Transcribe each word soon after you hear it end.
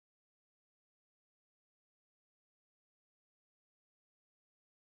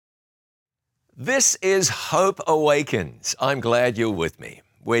This is Hope Awakens. I'm glad you're with me.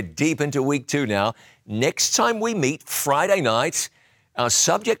 We're deep into week 2 now. Next time we meet, Friday night, our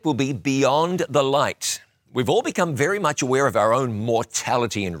subject will be Beyond the Light. We've all become very much aware of our own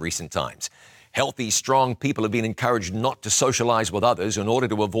mortality in recent times. Healthy, strong people have been encouraged not to socialize with others in order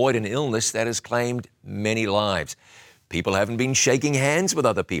to avoid an illness that has claimed many lives. People haven't been shaking hands with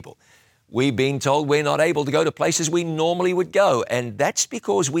other people. We've been told we're not able to go to places we normally would go, and that's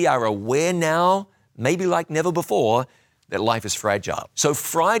because we are aware now, maybe like never before, that life is fragile. So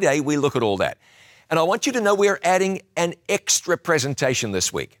Friday, we look at all that. And I want you to know we're adding an extra presentation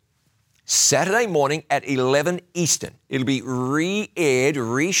this week. Saturday morning at 11 Eastern. It'll be re-aired,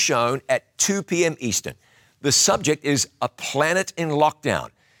 re-shown at 2 p.m. Eastern. The subject is A Planet in Lockdown.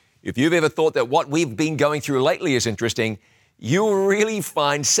 If you've ever thought that what we've been going through lately is interesting, you'll really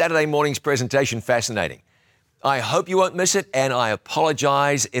find Saturday morning's presentation fascinating. I hope you won't miss it, and I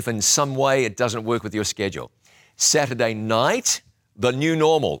apologize if in some way it doesn't work with your schedule. Saturday night, the new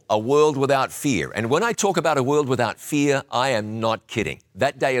normal, a world without fear. And when I talk about a world without fear, I am not kidding.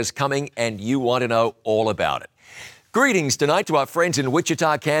 That day is coming, and you want to know all about it. Greetings tonight to our friends in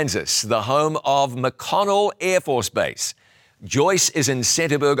Wichita, Kansas, the home of McConnell Air Force Base. Joyce is in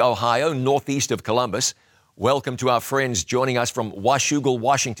Centerburg, Ohio, northeast of Columbus. Welcome to our friends joining us from Washougal,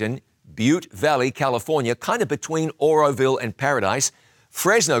 Washington, Butte Valley, California, kind of between Oroville and Paradise,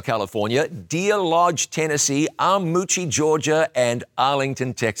 Fresno, California, Deer Lodge, Tennessee, Armuchee, Georgia, and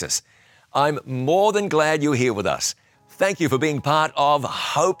Arlington, Texas. I'm more than glad you're here with us. Thank you for being part of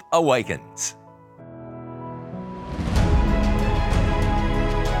Hope Awakens.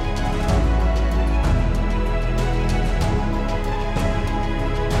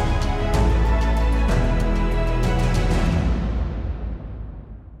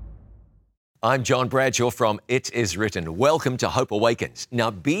 I'm John Bradshaw from It Is Written. Welcome to Hope Awakens. Now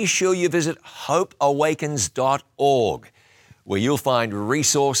be sure you visit hopeawakens.org, where you'll find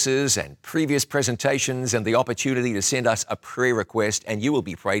resources and previous presentations and the opportunity to send us a prayer request, and you will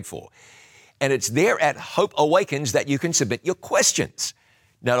be prayed for. And it's there at Hope Awakens that you can submit your questions.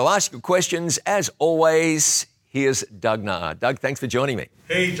 Now to ask your questions, as always, here's Doug Nahr. Doug, thanks for joining me.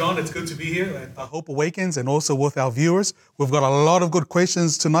 Hey, John, it's good to be here at Hope Awakens and also with our viewers. We've got a lot of good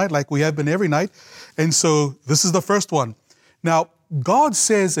questions tonight, like we have been every night. And so this is the first one. Now, God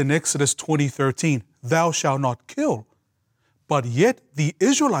says in Exodus 20:13, "Thou shalt not kill," but yet the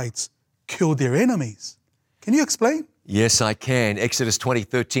Israelites killed their enemies. Can you explain? Yes, I can. Exodus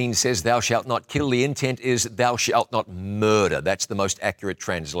 20:13 says, "Thou shalt not kill." The intent is, "Thou shalt not murder." That's the most accurate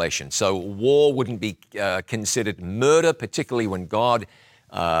translation. So war wouldn't be considered murder, particularly when God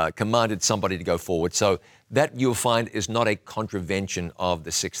commanded somebody to go forward. So that you'll find is not a contravention of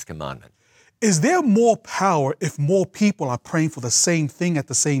the sixth commandment. Is there more power if more people are praying for the same thing at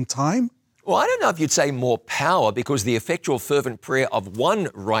the same time? Well, I don't know if you'd say more power, because the effectual fervent prayer of one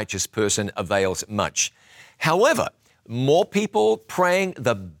righteous person avails much. However, more people praying,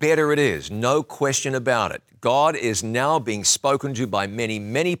 the better it is. No question about it. God is now being spoken to by many,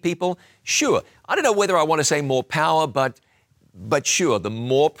 many people. Sure, I don't know whether I want to say more power, but sure, the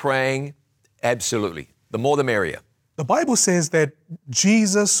more praying, absolutely. The more the merrier. The Bible says that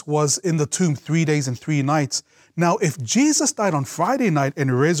Jesus was in the tomb 3 days and 3 nights. Now, if Jesus died on Friday night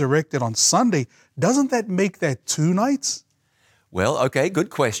and resurrected on Sunday, doesn't that make that 2 nights? Well, okay, good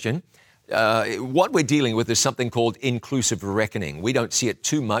question. What we're dealing with is something called inclusive reckoning. We don't see it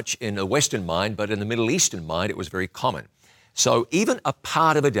too much in a Western mind, but in the Middle Eastern mind, it was very common. So even a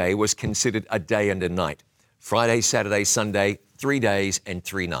part of a day was considered a day and a night. Friday, Saturday, Sunday, 3 days and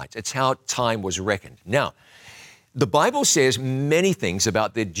 3 nights. It's how time was reckoned. Now, the Bible says many things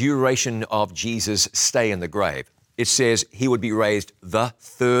about the duration of Jesus' stay in the grave. It says he would be raised the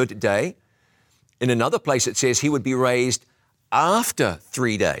 3rd day. In another place, it says he would be raised after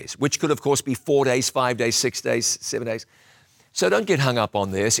 3 days, which could, of course, be 4 days, 5 days, 6 days, 7 days. So don't get hung up on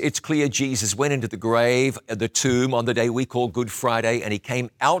this. It's clear Jesus went into the grave, the tomb, on the day we call Good Friday, and he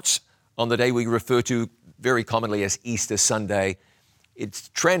came out on the day we refer to very commonly as Easter Sunday. It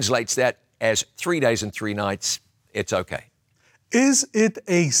translates that as 3 days and 3 nights. It's okay. Is it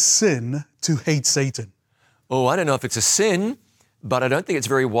a sin to hate Satan? Oh, I don't know if it's a sin, but I don't think it's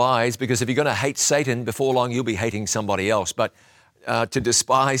very wise, because if you're going to hate Satan, before long you'll be hating somebody else. But to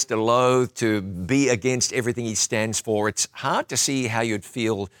despise, to loathe, to be against everything he stands for, it's hard to see how you'd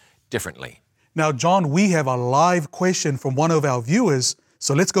feel differently. Now, John, we have a live question from one of our viewers,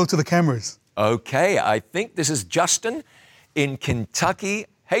 so let's go to the cameras. Okay, I think this is Justin in Kentucky.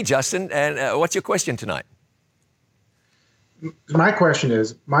 Hey, Justin, and what's your question tonight? My question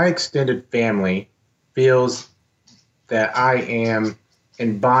is, my extended family feels that I am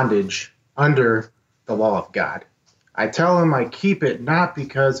in bondage under the law of God. I tell him I keep it not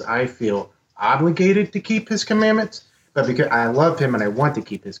because I feel obligated to keep his commandments, but because I love him and I want to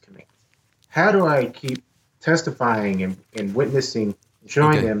keep his commandments. How do I keep testifying and witnessing and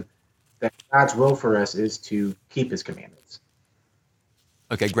showing Okay. him that God's will for us is to keep his commandments?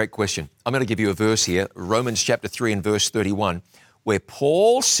 Okay, great question. I'm going to give you a verse here, Romans chapter 3 and verse 31, where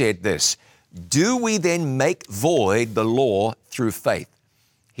Paul said this, "Do we then make void the law through faith?"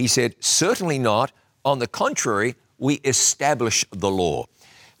 He said, "Certainly not. On the contrary, we establish the law."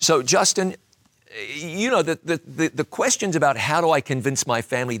 So, Justin, you know, the questions about how do I convince my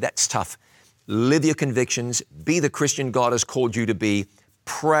family, that's tough. Live your convictions, be the Christian God has called you to be,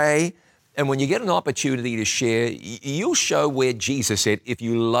 pray, and when you get an opportunity to share, you'll show where Jesus said, "If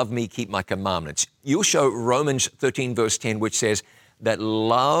you love me, keep my commandments." You'll show Romans 13 verse 10, which says that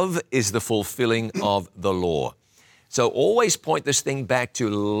love is the fulfilling of the law. So always point this thing back to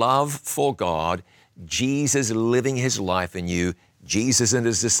love for God, Jesus living his life in you, Jesus and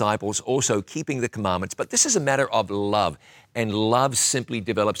his disciples also keeping the commandments. But this is a matter of love, and love simply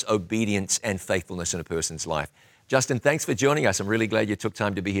develops obedience and faithfulness in a person's life. Justin, thanks for joining us. I'm really glad you took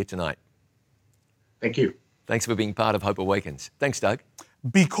time to be here tonight. Thank you. Thanks for being part of Hope Awakens. Thanks, Doug.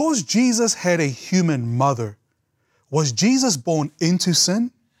 Because Jesus had a human mother, was Jesus born into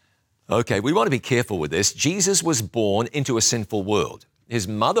sin? Okay, we want to be careful with this. Jesus was born into a sinful world. His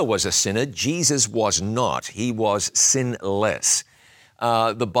mother was a sinner. Jesus was not. He was sinless.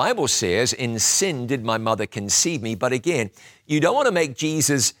 The Bible says, "In sin did my mother conceive me." But again, you don't want to make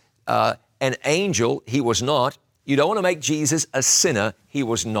Jesus an angel. He was not. You don't want to make Jesus a sinner. He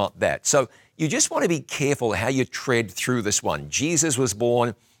was not that. So you just want to be careful how you tread through this one. Jesus was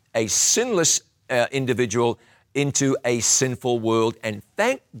born a sinless individual into a sinful world. And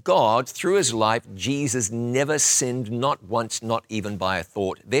thank God, through his life, Jesus never sinned, not once, not even by a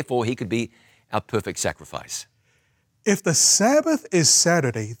thought. Therefore, he could be our perfect sacrifice. If the Sabbath is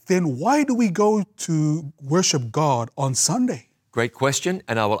Saturday, then why do we go to worship God on Sunday? Great question,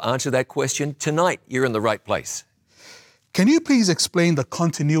 and I will answer that question tonight. You're in the right place. Can you please explain the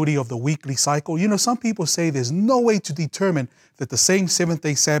continuity of the weekly cycle? You know, some people say there's no way to determine that the same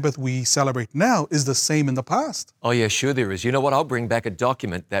seventh-day Sabbath we celebrate now is the same in the past. Oh, yeah, sure there is. You know what? I'll bring back a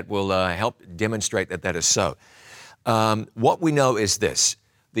document that will help demonstrate that that is so. What we know is this.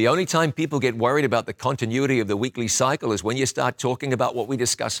 The only time people get worried about the continuity of the weekly cycle is when you start talking about what we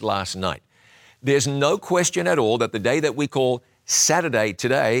discussed last night. There's no question at all that the day that we call Saturday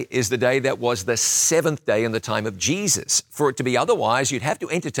today is the day that was the seventh day in the time of Jesus. For it to be otherwise, you'd have to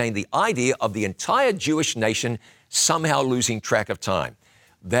entertain the idea of the entire Jewish nation somehow losing track of time.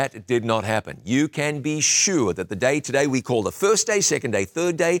 That did not happen. You can be sure that the day today we call the first day, second day,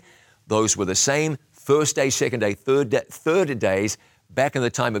 third day, those were the same first day, second day, third days back in the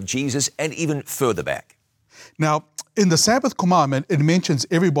time of Jesus and even further back. Now, in the Sabbath commandment, it mentions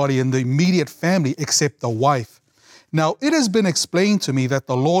everybody in the immediate family except the wife. Now, it has been explained to me that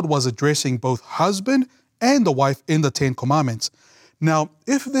the Lord was addressing both husband and the wife in the 10 commandments. Now,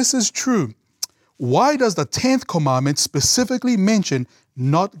 if this is true, why does the 10th commandment specifically mention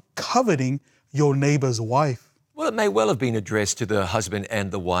not coveting your neighbor's wife? Well, it may well have been addressed to the husband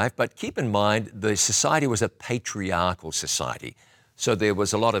and the wife, but keep in mind the society was a patriarchal society. So there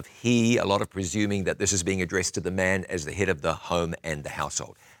was a lot of presuming that this is being addressed to the man as the head of the home and the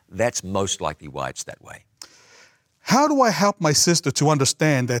household. That's most likely why it's that way. How do I help my sister to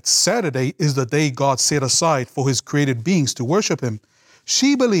understand that Saturday is the day God set aside for his created beings to worship him?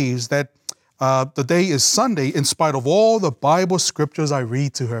 She believes that the day is Sunday in spite of all the Bible scriptures I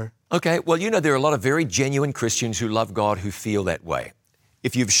read to her. Okay, well, you know, there are a lot of very genuine Christians who love God who feel that way.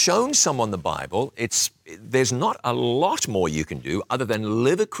 If you've shown someone the Bible, there's not a lot more you can do other than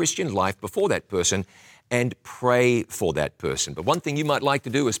live a Christian life before that person and pray for that person. But one thing you might like to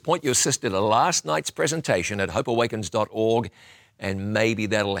do is point your sister to last night's presentation at hopeawakens.org, and maybe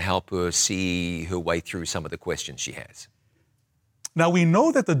that'll help her see her way through some of the questions she has. Now, we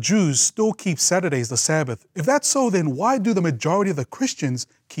know that the Jews still keep Saturdays the Sabbath. If that's so, then why do the majority of the Christians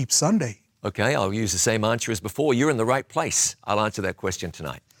keep Sunday? Okay, I'll use the same answer as before. You're in the right place. I'll answer that question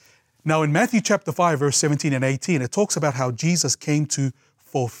tonight. Now, in Matthew chapter 5, verse 17 and 18, it talks about how Jesus came to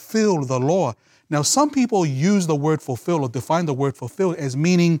fulfill the law. Now, some people use the word fulfill or define the word fulfill as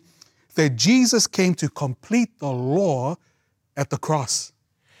meaning that Jesus came to complete the law at the cross.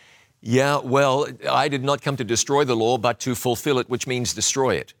 Yeah, well, I did not come to destroy the law, but to fulfill it, which means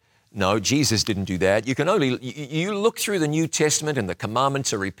destroy it. No, Jesus didn't do that. You look through the New Testament and the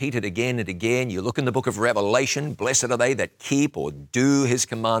commandments are repeated again and again. You look in the book of Revelation, blessed are they that keep or do his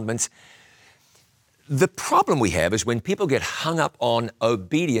commandments. The problem we have is when people get hung up on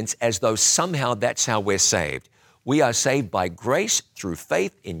obedience as though somehow that's how we're saved. We are saved by grace through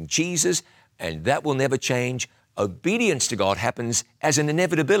faith in Jesus, and that will never change. Obedience to God happens as an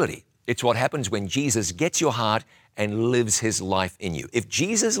inevitability. It's what happens when Jesus gets your heart and lives his life in you. If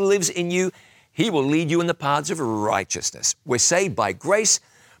Jesus lives in you, he will lead you in the paths of righteousness. We're saved by grace,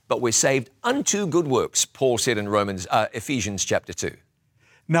 but we're saved unto good works, Paul said in Ephesians chapter 2.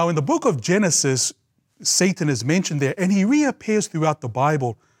 Now, in the book of Genesis, Satan is mentioned there, and he reappears throughout the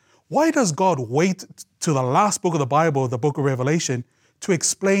Bible. Why does God wait to the last book of the Bible, the book of Revelation, to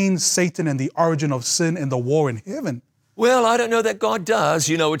explain Satan and the origin of sin and the war in heaven? Well, I don't know that God does.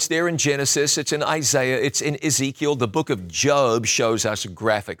 You know, it's there in Genesis, it's in Isaiah, it's in Ezekiel. The book of Job shows us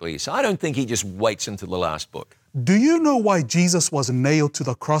graphically. So I don't think he just waits until the last book. Do you know why Jesus was nailed to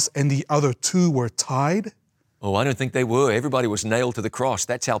the cross and the other two were tied? Oh, I don't think they were. Everybody was nailed to the cross.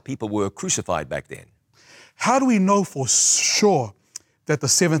 That's how people were crucified back then. How do we know for sure that the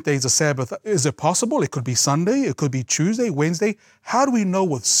seventh day is a Sabbath? Is it possible? It could be Sunday, it could be Tuesday, Wednesday. How do we know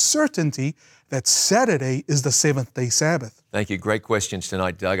with certainty that Saturday is the seventh day Sabbath? Thank you. Great questions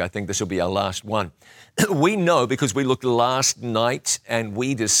tonight, Doug. I think this will be our last one. We know because we looked last night and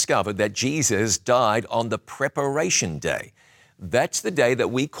we discovered that Jesus died on the preparation day. That's the day that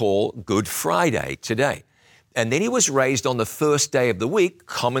we call Good Friday today. And then he was raised on the first day of the week,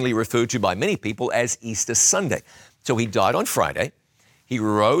 commonly referred to by many people as Easter Sunday. So he died on Friday. He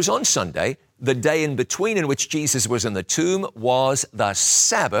rose on Sunday. The day in between in which Jesus was in the tomb was the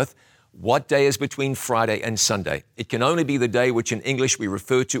Sabbath. What day is between Friday and Sunday? It can only be the day which in English we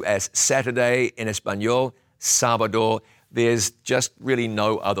refer to as Saturday, in Espanol, Sábado. There's just really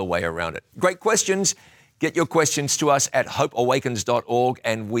no other way around it. Great questions. Get your questions to us at hopeawakens.org,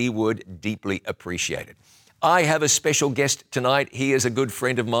 and we would deeply appreciate it. I have a special guest tonight. He is a good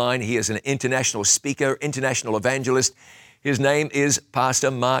friend of mine. He is an international speaker, international evangelist. His name is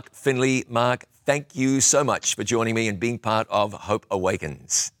Pastor Mark Finley. Mark, thank you so much for joining me and being part of Hope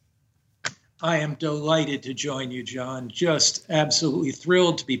Awakens. I am delighted to join you, John. Just absolutely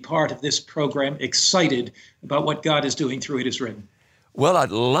thrilled to be part of this program, excited about what God is doing through It Is Written. Well,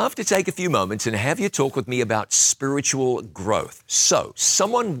 I'd love to take a few moments and have you talk with me about spiritual growth. So,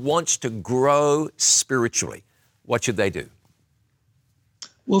 someone wants to grow spiritually. What should they do?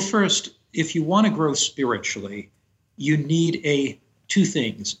 Well, first, if you want to grow spiritually, you need two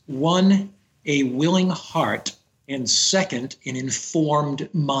things. One, a willing heart, and second, an informed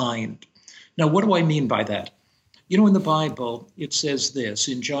mind. Now, what do I mean by that? You know, in the Bible, it says this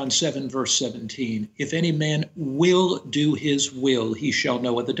in John 7, verse 17, if any man will do his will, he shall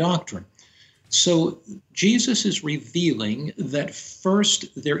know of the doctrine. So Jesus is revealing that first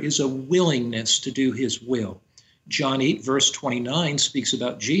there is a willingness to do his will. John 8, verse 29 speaks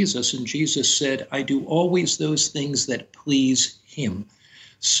about Jesus, and Jesus said, I do always those things that please him.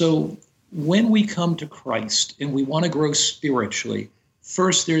 So when we come to Christ and we want to grow spiritually,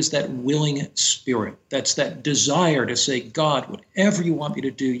 first, there's that willing spirit. That's that desire to say, God, whatever you want me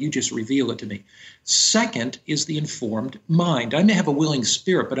to do, you just reveal it to me. Second is the informed mind. I may have a willing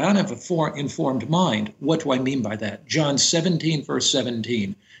spirit, but I don't have an informed mind. What do I mean by that? John 17, verse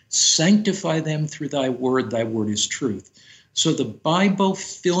 17, sanctify them through thy word is truth. So the Bible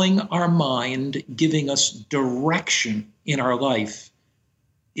filling our mind, giving us direction in our life,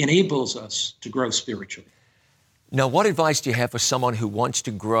 enables us to grow spiritually. Now, what advice do you have for someone who wants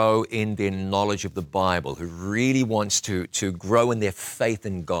to grow in their knowledge of the Bible, who really wants to grow in their faith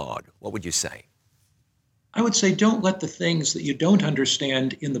in God? What would you say? I would say don't let the things that you don't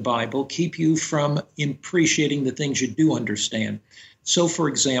understand in the Bible keep you from appreciating the things you do understand. So, for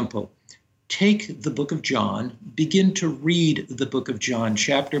example, take the book of John, begin to read the book of John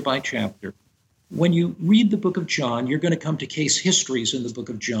chapter by chapter. When you read the book of John, you're going to come to case histories in the book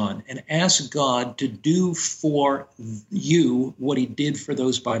of John and ask God to do for you what he did for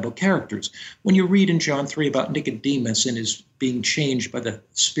those Bible characters. When you read in John 3 about Nicodemus and his being changed by the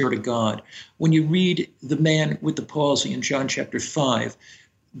Spirit of God, when you read the man with the palsy in John chapter 5,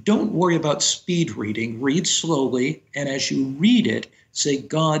 don't worry about speed reading. Read slowly, and as you read it, say,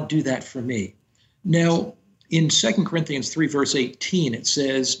 God, do that for me. Now, in 2 Corinthians 3, verse 18, it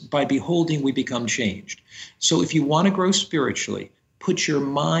says, by beholding, we become changed. So if you want to grow spiritually, put your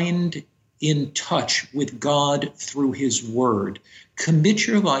mind in touch with God through his word. Commit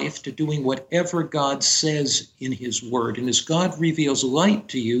your life to doing whatever God says in his word. And as God reveals light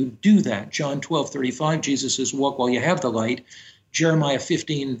to you, do that. John 12:35, Jesus says, walk while you have the light. Jeremiah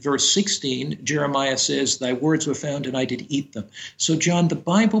 15, verse 16, Jeremiah says, thy words were found and I did eat them. So, John, the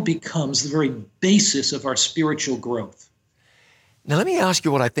Bible becomes the very basis of our spiritual growth. Now, let me ask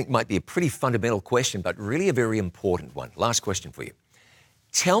you what I think might be a pretty fundamental question, but really a very important one. Last question for you.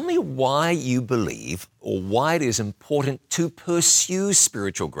 Tell me why you believe or why it is important to pursue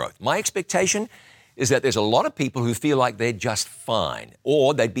spiritual growth. My expectation is that there's a lot of people who feel like they're just fine,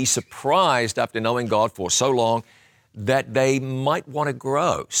 or they'd be surprised after knowing God for so long that they might want to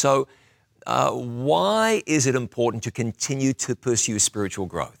grow. So why is it important to continue to pursue spiritual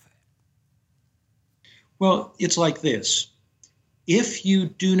growth? Well, it's like this. If you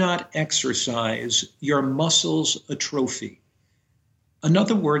do not exercise, your muscles atrophy. In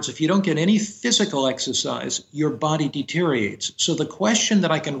other words, if you don't get any physical exercise, your body deteriorates. So the question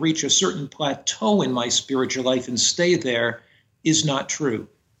that I can reach a certain plateau in my spiritual life and stay there is not true.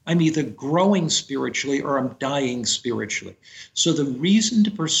 I'm either growing spiritually or I'm dying spiritually. So the reason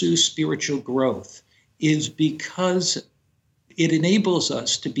to pursue spiritual growth is because it enables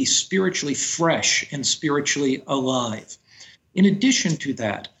us to be spiritually fresh and spiritually alive. In addition to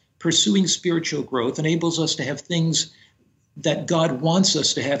that, pursuing spiritual growth enables us to have things that God wants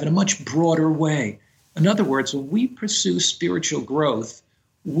us to have in a much broader way. In other words, when we pursue spiritual growth,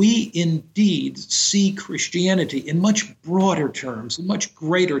 we indeed see Christianity in much broader terms, in much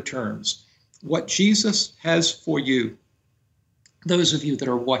greater terms. What Jesus has for you, those of you that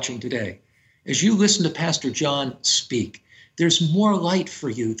are watching today, as you listen to Pastor John speak, there's more light for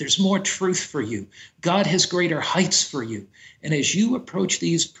you. There's more truth for you. God has greater heights for you. And as you approach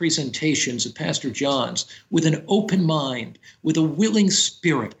these presentations of Pastor John's with an open mind, with a willing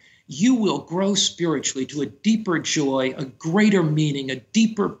spirit, you will grow spiritually to a deeper joy, a greater meaning, a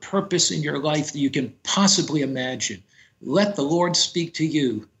deeper purpose in your life than you can possibly imagine. Let the Lord speak to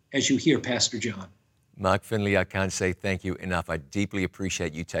you as you hear Pastor John. Mark Finley, I can't say thank you enough. I deeply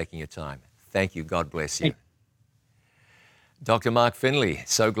appreciate you taking your time. Thank you. God bless you. Dr. Mark Finley,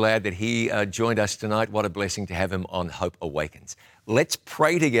 so glad that he joined us tonight. What a blessing to have him on Hope Awakens. Let's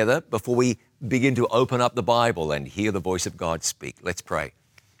pray together before we begin to open up the Bible and hear the voice of God speak. Let's pray.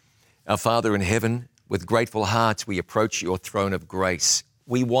 Our Father in heaven, with grateful hearts, we approach your throne of grace.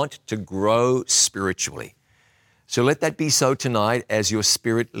 We want to grow spiritually. So let that be so tonight as your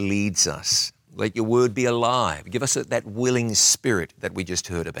Spirit leads us. Let your word be alive. Give us that willing spirit that we just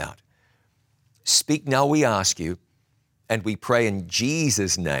heard about. Speak now, we ask you. And we pray in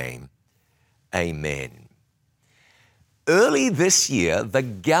Jesus' name, amen. Early this year, the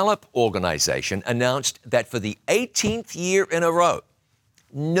Gallup organization announced that for the 18th year in a row,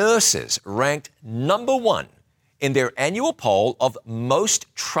 nurses ranked number one in their annual poll of most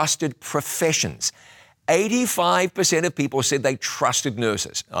trusted professions. 85% of people said they trusted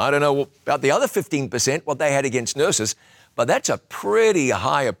nurses. I don't know about the other 15%, what they had against nurses, but that's a pretty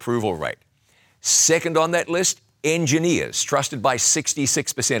high approval rate. Second on that list, engineers, trusted by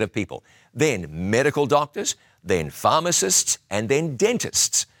 66% of people. Then medical doctors, then pharmacists, and then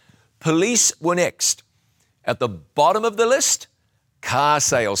dentists. Police were next. At the bottom of the list, car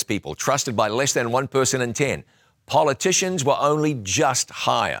salespeople, trusted by less than 1 person in 10. Politicians were only just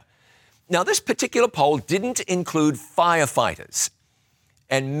higher. Now, this particular poll didn't include firefighters.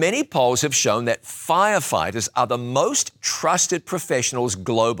 And many polls have shown that firefighters are the most trusted professionals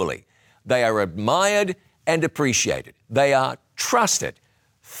globally. They are admired and appreciated. They are trusted.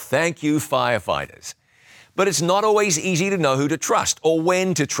 Thank you, firefighters. But it's not always easy to know who to trust or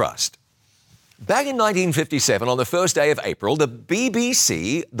when to trust. Back in 1957, on the first day of April, the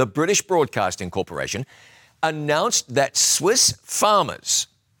BBC, the British Broadcasting Corporation, announced that Swiss farmers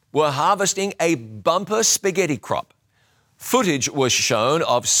were harvesting a bumper spaghetti crop. Footage was shown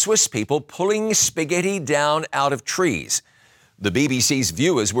of Swiss people pulling spaghetti down out of trees. The BBC's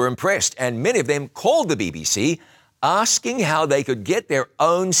viewers were impressed, and many of them called the BBC, asking how they could get their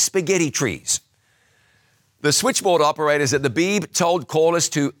own spaghetti trees. The switchboard operators at the Beeb told callers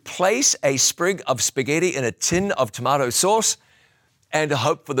to place a sprig of spaghetti in a tin of tomato sauce and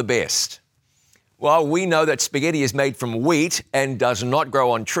hope for the best. While we know that spaghetti is made from wheat and does not grow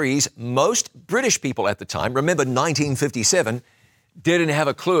on trees, most British people at the time, remember 1957, didn't have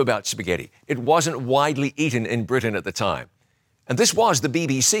a clue about spaghetti. It wasn't widely eaten in Britain at the time. And this was the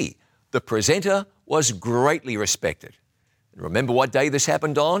BBC. The presenter was greatly respected. And remember what day this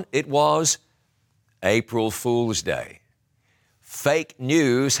happened on? It was April Fool's Day. Fake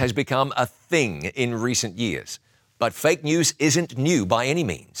news has become a thing in recent years, but fake news isn't new by any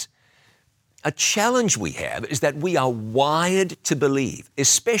means. A challenge we have is that we are wired to believe,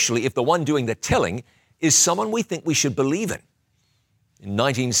 especially if the one doing the telling is someone we think we should believe in. In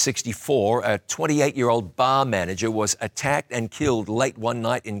 1964, a 28-year-old bar manager was attacked and killed late one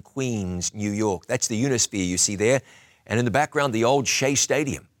night in Queens, New York. That's the Unisphere you see there, and in the background, the old Shea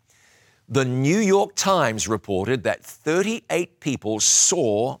Stadium. The New York Times reported that 38 people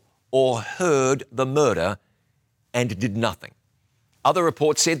saw or heard the murder and did nothing. Other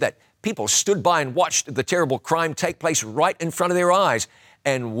reports said that people stood by and watched the terrible crime take place right in front of their eyes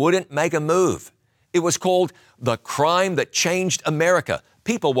and wouldn't make a move. It was called the crime that changed America.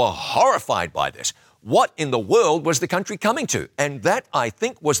 People were horrified by this. What in the world was the country coming to? And that, I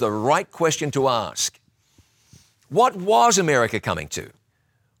think, was the right question to ask. What was America coming to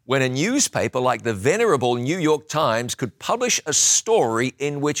when a newspaper like the venerable New York Times could publish a story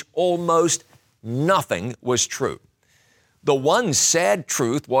in which almost nothing was true? The one sad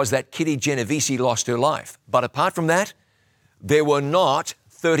truth was that Kitty Genovese lost her life. But apart from that, there were not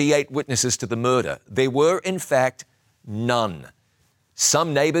 38 witnesses to the murder. There were, in fact, none.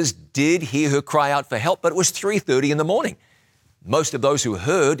 Some neighbors did hear her cry out for help, but it was 3:30 in the morning. Most of those who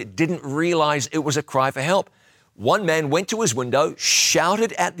heard didn't realize it was a cry for help. One man went to his window,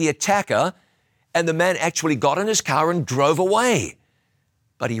 shouted at the attacker, and the man actually got in his car and drove away.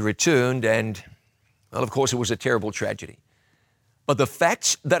 But he returned and, well, of course, it was a terrible tragedy. But the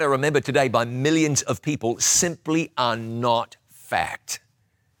facts that are remembered today by millions of people simply are not fact.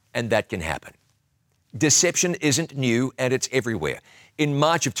 And that can happen. Deception isn't new, and it's everywhere. In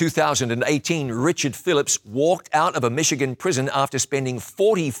March of 2018, Richard Phillips walked out of a Michigan prison after spending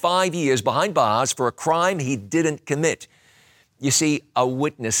 45 years behind bars for a crime he didn't commit. You see, a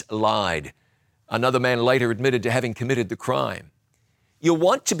witness lied. Another man later admitted to having committed the crime. You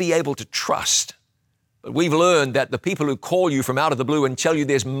want to be able to trust, but we've learned that the people who call you from out of the blue and tell you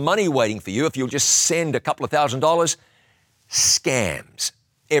there's money waiting for you if you'll just send a couple of $1,000s, scams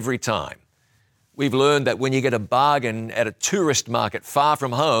every time. We've learned that when you get a bargain at a tourist market far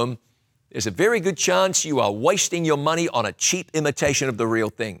from home, there's a very good chance you are wasting your money on a cheap imitation of the real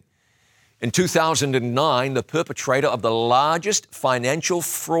thing. In 2009, the perpetrator of the largest financial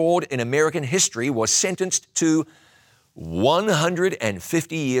fraud in American history was sentenced to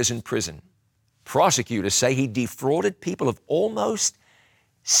 150 years in prison. Prosecutors say he defrauded people of almost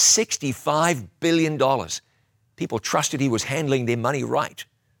 $65 billion. People trusted he was handling their money right.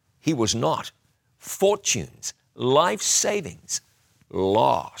 He was not. Fortunes, life savings,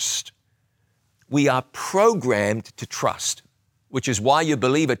 lost. We are programmed to trust, which is why you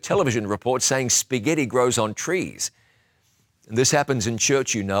believe a television report saying spaghetti grows on trees. And this happens in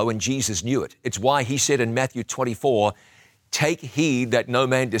church, you know, and Jesus knew it. It's why he said in Matthew 24, "Take heed that no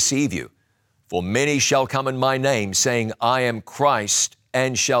man deceive you, for many shall come in my name, saying, I am Christ,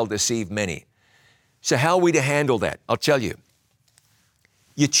 and shall deceive many." So how are we to handle that? I'll tell you.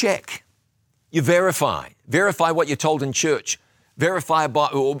 You check. You verify what you're told in church, verify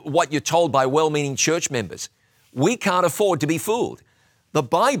what you're told by well-meaning church members. We can't afford to be fooled. The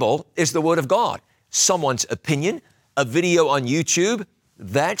Bible is the Word of God. Someone's opinion, a video on YouTube,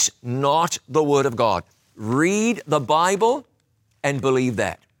 that's not the Word of God. Read the Bible and believe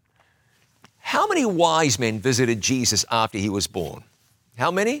that. How many wise men visited Jesus after he was born?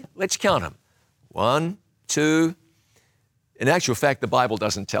 How many? Let's count them. 1, 2. In actual fact, the Bible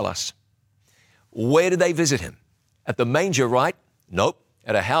doesn't tell us. Where did they visit him? At the manger, right? Nope.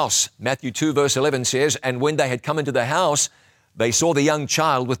 At a house. Matthew 2 verse 11 says, "And when they had come into the house, they saw the young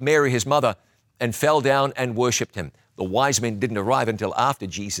child with Mary his mother and fell down and worshipped him." The wise men didn't arrive until after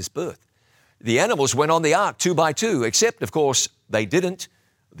Jesus' birth. The animals went on the ark 2 by 2, except, of course, they didn't.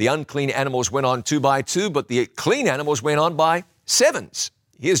 The unclean animals went on 2 by 2, but the clean animals went on by 7s.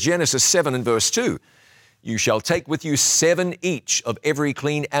 Here's Genesis 7 and verse 2. "You shall take with you 7 each of every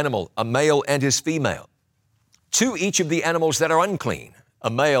clean animal, a male and his female. 2 each of the animals that are unclean, a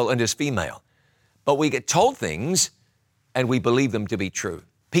male and his female." But we get told things and we believe them to be true.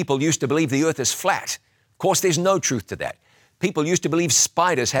 People used to believe the earth is flat. Of course, there's no truth to that. People used to believe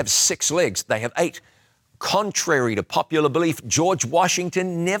spiders have 6 legs. They have 8. Contrary to popular belief, George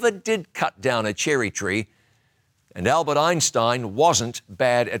Washington never did cut down a cherry tree, and Albert Einstein wasn't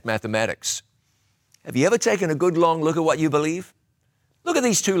bad at mathematics. Have you ever taken a good long look at what you believe? Look at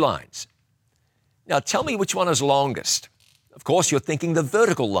these 2 lines. Now tell me which one is longest. Of course, you're thinking the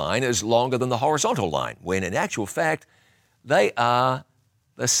vertical line is longer than the horizontal line, when in actual fact, they are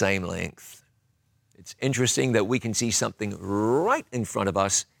the same length. It's interesting that we can see something right in front of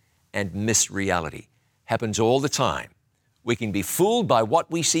us and miss reality. Happens all the time. We can be fooled by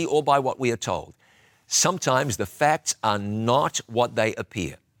what we see or by what we are told. Sometimes the facts are not what they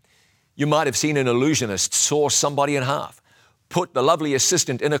appear. You might have seen an illusionist saw somebody in half, put the lovely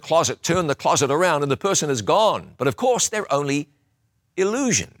assistant in a closet, turn the closet around, and the person is gone. But of course, they're only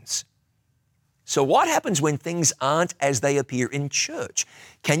illusions. So what happens when things aren't as they appear in church?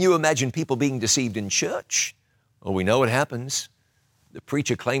 Can you imagine people being deceived in church? Well, we know what happens. The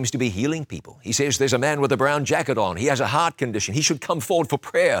preacher claims to be healing people. He says there's a man with a brown jacket on. He has a heart condition. He should come forward for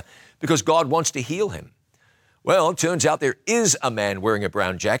prayer because God wants to heal him. Well, it turns out there is a man wearing a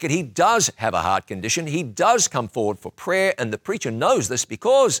brown jacket. He does have a heart condition. He does come forward for prayer, and the preacher knows this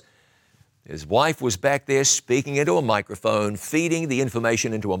because his wife was back there speaking into a microphone, feeding the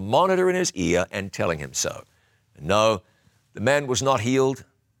information into a monitor in his ear and telling him so. And no, the man was not healed,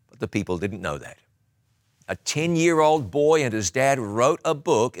 but the people didn't know that. A 10-year-old boy and his dad wrote a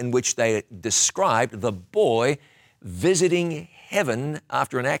book in which they described the boy visiting heaven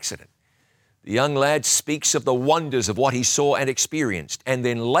after an accident. The young lad speaks of the wonders of what he saw and experienced. And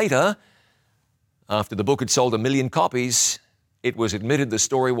then later, after the book had sold 1 million copies, it was admitted the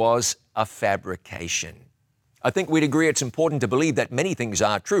story was a fabrication. I think we'd agree it's important to believe that many things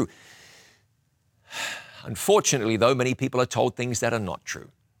are true. Unfortunately, though, many people are told things that are not true.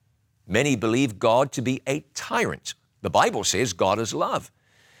 Many believe God to be a tyrant. The Bible says God is love.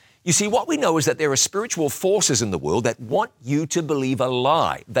 You see, what we know is that there are spiritual forces in the world that want you to believe a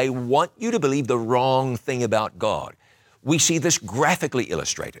lie. They want you to believe the wrong thing about God. We see this graphically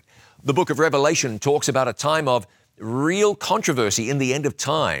illustrated. The book of Revelation talks about a time of real controversy in the end of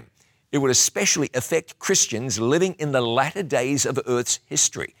time. It would especially affect Christians living in the latter days of Earth's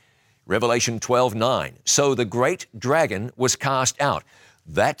history. Revelation 12:9. So the great dragon was cast out,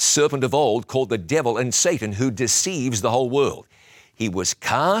 that serpent of old called the devil and Satan, who deceives the whole world. He was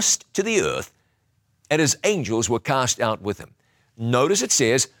cast to the earth, and his angels were cast out with him. Notice it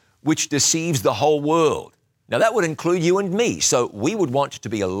says, which deceives the whole world. Now that would include you and me, so we would want to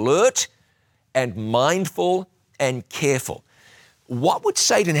be alert and mindful and careful. What would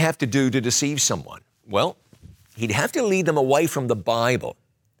Satan have to do to deceive someone? Well, he'd have to lead them away from the Bible.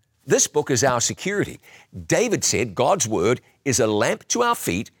 This book is our security. David said God's word is a lamp to our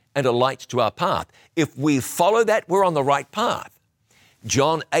feet and a light to our path. If we follow that, we're on the right path.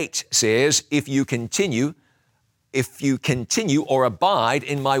 John 8 says, if you continue or abide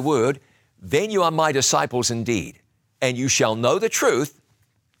in my word, then you are my disciples indeed, and you shall know the truth,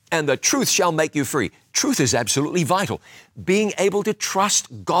 and the truth shall make you free. Truth is absolutely vital. Being able to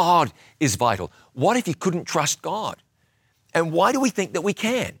trust God is vital. What if you couldn't trust God? And why do we think that we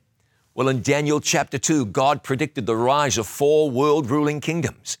can? Well, in Daniel chapter 2, God predicted the rise of 4 world-ruling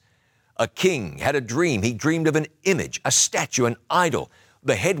kingdoms. A king had a dream. He dreamed of an image, a statue, an idol.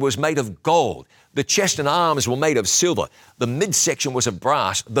 The head was made of gold. The chest and arms were made of silver. The midsection was of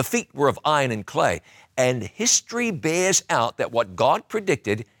brass. The feet were of iron and clay. And history bears out that what God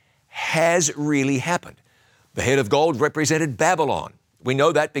predicted has really happened. The head of gold represented Babylon. We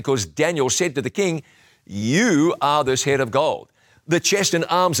know that because Daniel said to the king, you are this head of gold. The chest and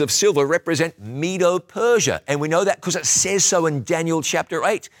arms of silver represent Medo-Persia. And we know that because it says so in Daniel chapter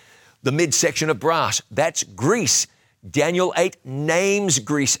 8. The midsection of brass, that's Greece. Daniel 8 names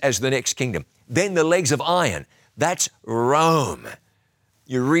Greece as the next kingdom. Then the legs of iron, that's Rome.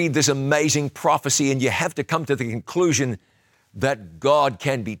 You read this amazing prophecy and you have to come to the conclusion that God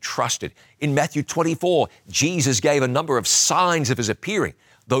can be trusted. In Matthew 24, Jesus gave a number of signs of his appearing.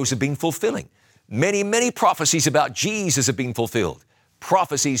 Those have been fulfilling. Many, many prophecies about Jesus have been fulfilled.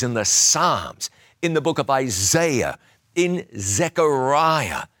 Prophecies in the Psalms, in the book of Isaiah, in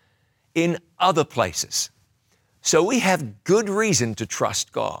Zechariah, in other places. So we have good reason to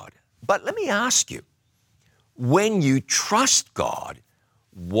trust God. But let me ask you, when you trust God,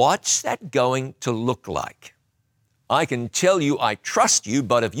 what's that going to look like? I can tell you I trust you,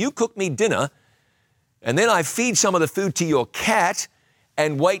 but if you cook me dinner and then I feed some of the food to your cat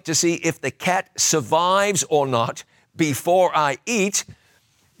and wait to see if the cat survives or not before I eat,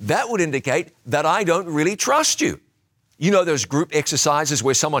 that would indicate that I don't really trust you. You know those group exercises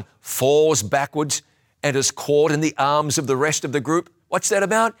where someone falls backwards and is caught in the arms of the rest of the group? What's that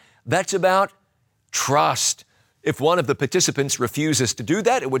about? That's about trust. If one of the participants refuses to do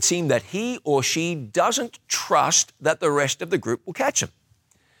that, it would seem that he or she doesn't trust that the rest of the group will catch him.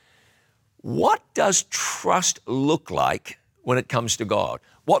 What does trust look like when it comes to God?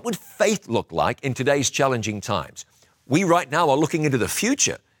 What would faith look like in today's challenging times? We right now are looking into the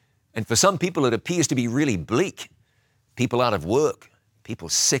future, and for some people it appears to be really bleak. People out of work, people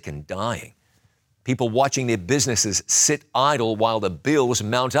sick and dying, people watching their businesses sit idle while the bills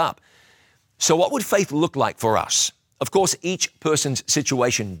mount up. So what would faith look like for us? Of course, each person's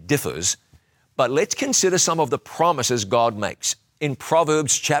situation differs, but let's consider some of the promises God makes. In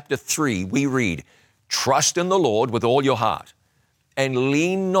Proverbs chapter 3, we read, trust in the Lord with all your heart and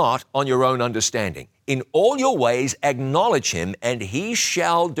lean not on your own understanding. In all your ways acknowledge him, and he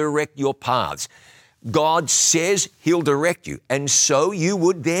shall direct your paths. God says he'll direct you, and so you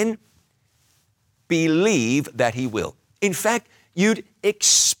would then believe that he will. In fact, You'd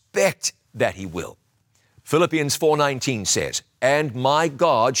expect that he will. Philippians 4:19 says, "And my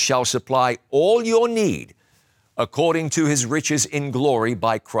God shall supply all your need according to his riches in glory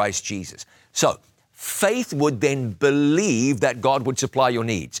by Christ Jesus." So, faith would then believe that God would supply your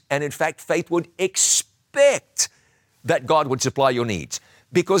needs. And in fact, faith would expect that God would supply your needs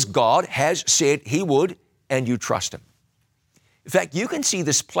because God has said he would, and you trust him. In fact, you can see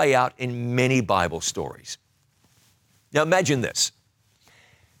this play out in many Bible stories. Now imagine this.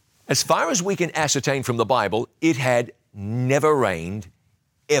 As far as we can ascertain from the Bible, it had never rained,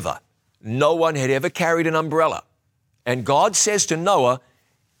 ever. No one had ever carried an umbrella. And God says to Noah,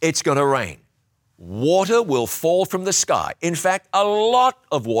 it's going to rain. Water will fall from the sky. In fact, a lot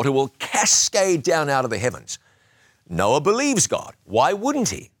of water will cascade down out of the heavens. Noah believes God. Why wouldn't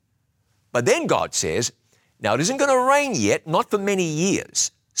he? But then God says, now it isn't going to rain yet, not for many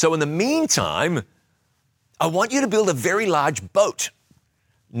years. So in the meantime, I want you to build a very large boat.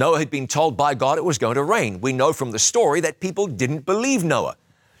 Noah had been told by God it was going to rain. We know from the story that people didn't believe Noah.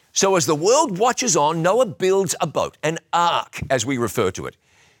 So as the world watches on, Noah builds a boat, an ark, as we refer to it.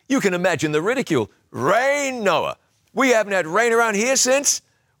 You can imagine the ridicule. Rain, Noah. We haven't had rain around here since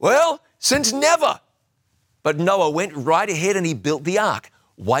never. But Noah went right ahead and he built the ark.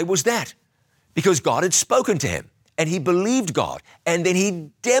 Why was that? Because God had spoken to him and he believed God. And then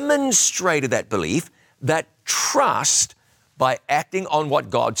he demonstrated that belief, that trust, by acting on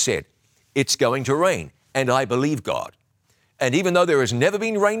what God said. It's going to rain, and I believe God. And even though there has never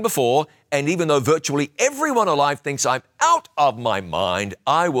been rain before, and even though virtually everyone alive thinks I'm out of my mind,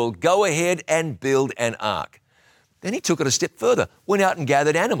 I will go ahead and build an ark. Then he took it a step further, went out and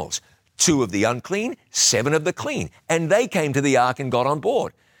gathered animals, 2 of the unclean, 7 of the clean, and they came to the ark and got on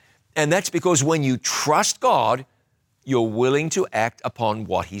board. And that's because when you trust God, you're willing to act upon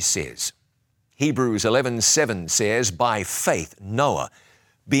what he says. Hebrews 11:7 says, by faith, Noah,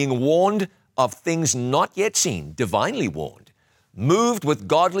 being warned of things not yet seen, divinely warned, moved with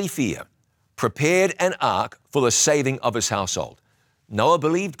godly fear, prepared an ark for the saving of his household. Noah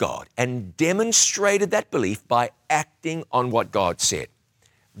believed God and demonstrated that belief by acting on what God said.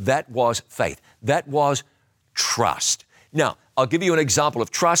 That was faith. That was trust. Now, I'll give you an example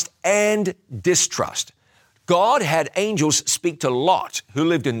of trust and distrust. God had angels speak to Lot, who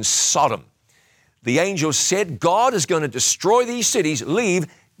lived in Sodom. The angels said, God is going to destroy these cities. Leave,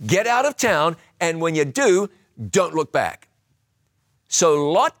 get out of town, and when you do, don't look back.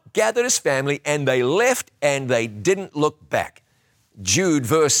 So Lot gathered his family, and they left, and they didn't look back. Jude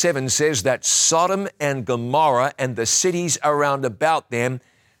verse 7 says that Sodom and Gomorrah and the cities around about them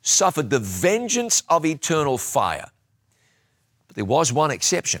suffered the vengeance of eternal fire. But there was one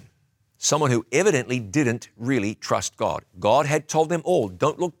exception. Someone who evidently didn't really trust God. God had told them all,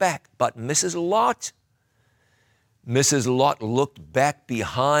 don't look back. But Mrs. Lot looked back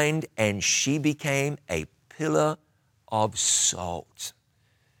behind and she became a pillar of salt.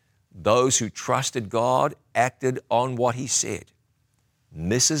 Those who trusted God acted on what he said.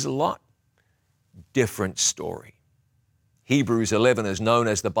 Mrs. Lot, different story. Hebrews 11 is known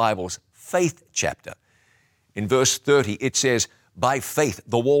as the Bible's faith chapter. In verse 30, it says, by faith,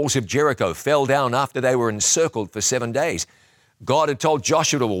 the walls of Jericho fell down after they were encircled for 7 days. God had told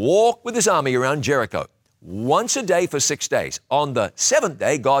Joshua to walk with his army around Jericho once a day for 6 days. On the 7th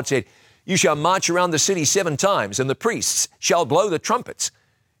day, God said, you shall march around the city 7 times, and the priests shall blow the trumpets.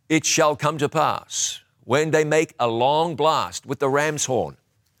 It shall come to pass, when they make a long blast with the ram's horn,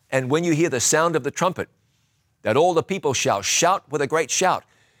 and when you hear the sound of the trumpet, that all the people shall shout with a great shout.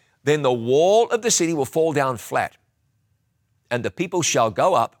 Then the wall of the city will fall down flat, and the people shall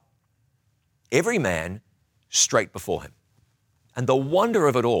go up, every man straight before him. And the wonder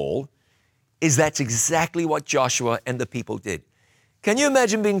of it all is that's exactly what Joshua and the people did. Can you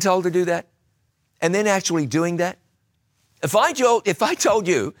imagine being told to do that? And then actually doing that? If I told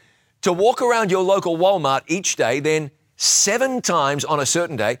you to walk around your local Walmart each day, then 7 times on a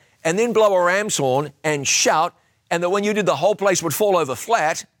certain day, and then blow a ram's horn and shout, and that when you did, the whole place would fall over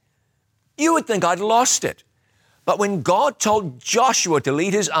flat, you would think I'd lost it. But when God told Joshua to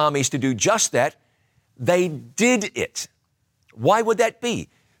lead his armies to do just that, they did it. Why would that be?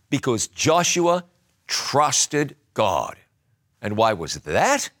 Because Joshua trusted God. And why was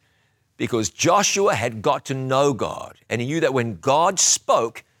that? Because Joshua had got to know God, and he knew that when God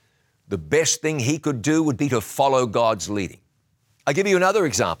spoke, the best thing he could do would be to follow God's leading. I'll give you another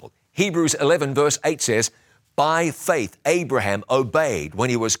example. Hebrews 11 verse 8 says, by faith, Abraham obeyed when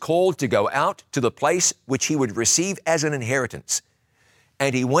he was called to go out to the place which he would receive as an inheritance.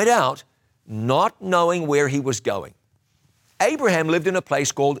 And he went out not knowing where he was going. Abraham lived in a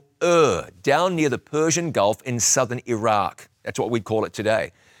place called Ur, down near the Persian Gulf in southern Iraq. That's what we'd call it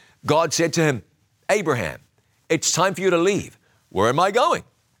today. God said to him, Abraham, it's time for you to leave. Where am I going?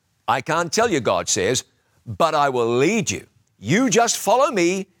 I can't tell you, God says, but I will lead you. You just follow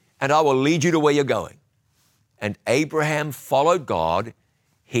me, and I will lead you to where you're going. And Abraham followed God.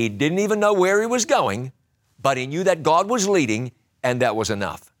 He didn't even know where he was going, but he knew that God was leading, and that was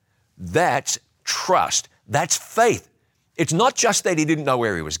enough. That's trust. That's faith. It's not just that he didn't know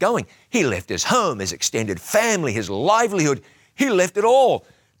where he was going. He left his home, his extended family, his livelihood. He left it all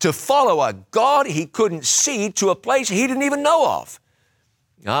to follow a God he couldn't see to a place he didn't even know of.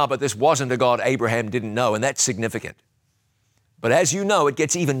 But this wasn't a God Abraham didn't know, and that's significant. But as you know, it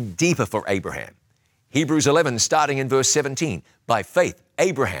gets even deeper for Abraham. Hebrews 11, starting in verse 17, by faith,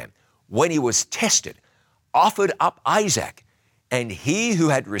 Abraham, when he was tested, offered up Isaac, and he who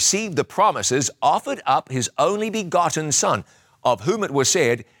had received the promises offered up his only begotten son, of whom it was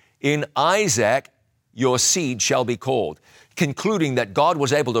said, in Isaac your seed shall be called, concluding that God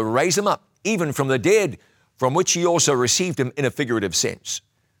was able to raise him up, even from the dead, from which he also received him in a figurative sense.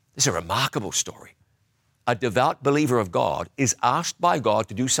 This is a remarkable story. A devout believer of God is asked by God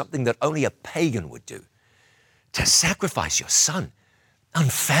to do something that only a pagan would do, to sacrifice your son.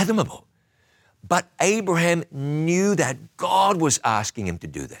 Unfathomable. But Abraham knew that God was asking him to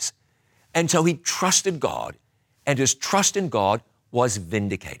do this. And so he trusted God, and his trust in God was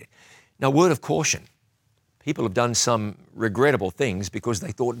vindicated. Now, word of caution, people have done some regrettable things because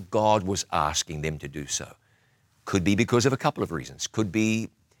they thought God was asking them to do so. Could be because of a couple of reasons. Could be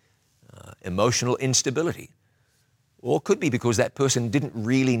emotional instability, or could be because that person didn't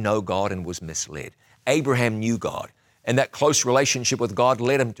really know God and was misled. Abraham knew God, and that close relationship with God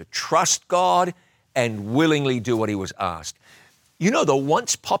led him to trust God and willingly do what he was asked. You know, the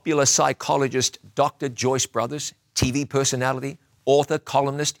once popular psychologist, Dr. Joyce Brothers, TV personality, author,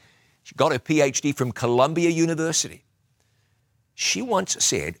 columnist, she got her PhD from Columbia University. She once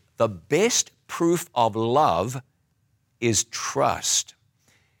said, the best proof of love is trust.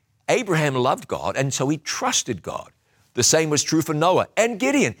 Abraham loved God, and so he trusted God. The same was true for Noah and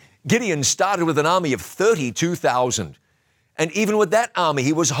Gideon. Gideon started with an army of 32,000. And even with that army,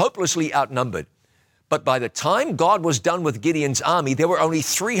 he was hopelessly outnumbered. But by the time God was done with Gideon's army, there were only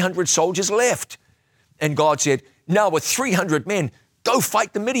 300 soldiers left. And God said, now with 300 men, go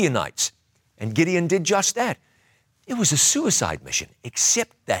fight the Midianites. And Gideon did just that. It was a suicide mission,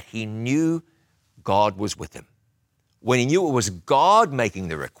 except that he knew God was with him. When he knew it was God making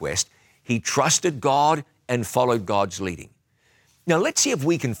the request, he trusted God and followed God's leading. Now, let's see if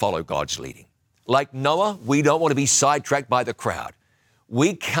we can follow God's leading. Like Noah, we don't want to be sidetracked by the crowd.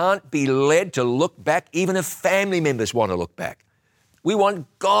 We can't be led to look back, even if family members want to look back. We want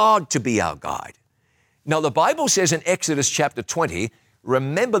God to be our guide. Now, the Bible says in Exodus chapter 20,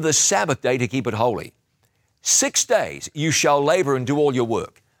 remember the Sabbath day to keep it holy. 6 days you shall labor and do all your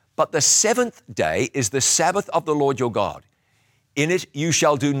work. But the seventh day is the Sabbath of the Lord your God. In it you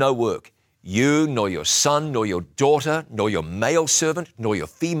shall do no work, you, nor your son, nor your daughter, nor your male servant, nor your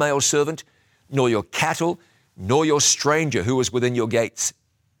female servant, nor your cattle, nor your stranger who is within your gates.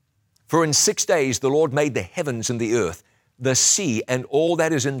 For in 6 days the Lord made the heavens and the earth, the sea and all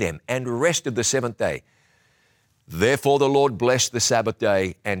that is in them, and rested the seventh day. Therefore the Lord blessed the Sabbath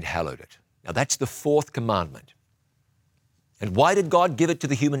day and hallowed it. Now that's the fourth commandment. And why did God give it to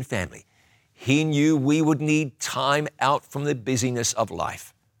the human family? He knew we would need time out from the busyness of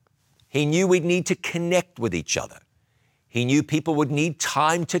life. He knew we'd need to connect with each other. He knew people would need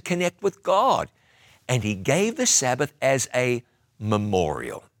time to connect with God. And he gave the Sabbath as a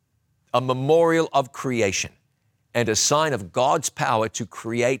memorial of creation, and a sign of God's power to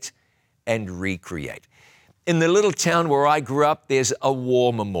create and recreate. In the little town where I grew up, there's a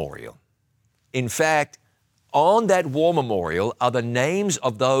war memorial. In fact, on that war memorial are the names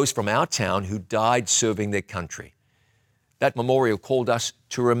of those from our town who died serving their country. That memorial called us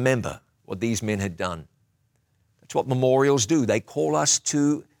to remember what these men had done. That's what memorials do. They call us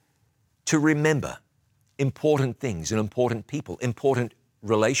to remember important things and important people, important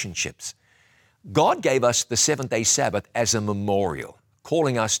relationships. God gave us the seventh-day Sabbath as a memorial,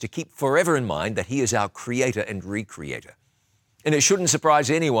 calling us to keep forever in mind that He is our creator and recreator. And it shouldn't surprise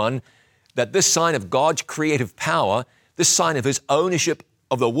anyone that this sign of God's creative power, this sign of His ownership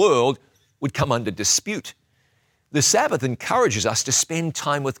of the world, would come under dispute. The Sabbath encourages us to spend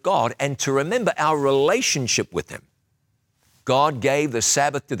time with God and to remember our relationship with Him. God gave the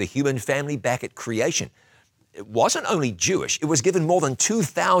Sabbath to the human family back at creation. It wasn't only Jewish, it was given more than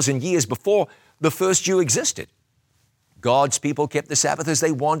 2,000 years before the first Jew existed. God's people kept the Sabbath as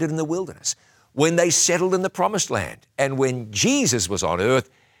they wandered in the wilderness, when they settled in the Promised Land, and when Jesus was on earth,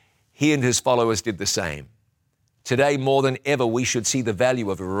 He and His followers did the same. Today, more than ever, we should see the value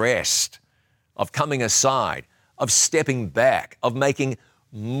of rest, of coming aside, of stepping back, of making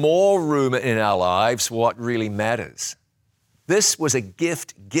more room in our lives for what really matters. This was a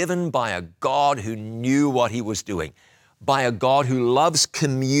gift given by a God who knew what he was doing, by a God who loves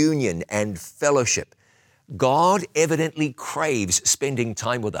communion and fellowship. God evidently craves spending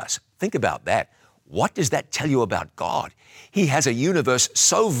time with us. Think about that. What does that tell you about God? He has a universe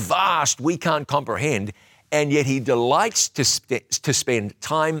so vast we can't comprehend, and yet he delights to spend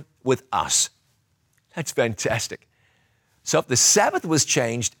time with us. That's fantastic. So if the Sabbath was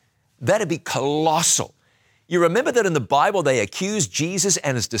changed, that'd be colossal. You remember that in the Bible, they accused Jesus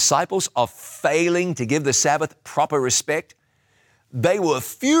and his disciples of failing to give the Sabbath proper respect. They were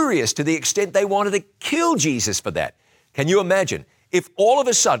furious to the extent they wanted to kill Jesus for that. Can you imagine if all of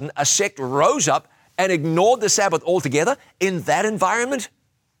a sudden a sect rose up and ignored the Sabbath altogether in that environment?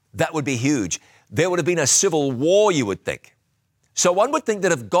 That would be huge. There would have been a civil war, you would think. So one would think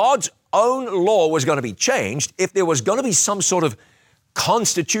that if God's own law was going to be changed, if there was going to be some sort of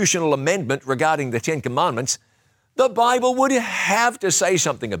constitutional amendment regarding the Ten Commandments, the Bible would have to say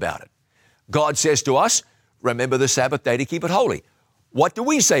something about it. God says to us, remember the Sabbath day to keep it holy. What do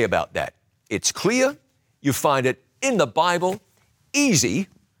we say about that? It's clear. You find it in the Bible, easy.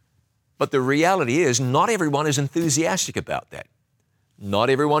 But the reality is not everyone is enthusiastic about that. Not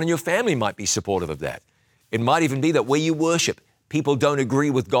everyone in your family might be supportive of that. It might even be that where you worship, people don't agree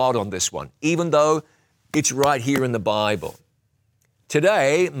with God on this one, even though it's right here in the Bible.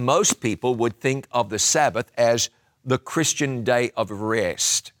 Today, most people would think of the Sabbath as the Christian day of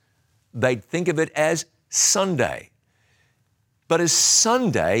rest. They'd think of it as Sunday. But is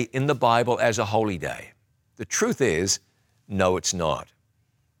Sunday in the Bible as a holy day? The truth is, no, it's not.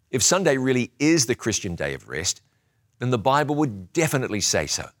 If Sunday really is the Christian day of rest, then the Bible would definitely say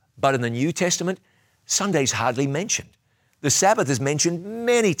so. But in the New Testament, Sunday's hardly mentioned. The Sabbath is mentioned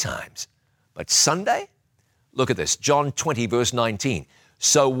many times. But Sunday? Look at this, John 20, verse 19.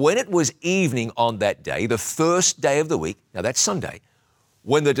 So when it was evening on that day, the first day of the week, now that's Sunday,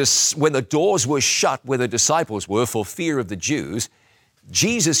 when the doors were shut where the disciples were for fear of the Jews,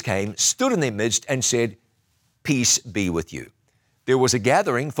 Jesus came, stood in their midst, and said, "Peace be with you." There was a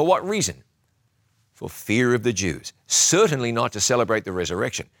gathering for what reason? For fear of the Jews. Certainly not to celebrate the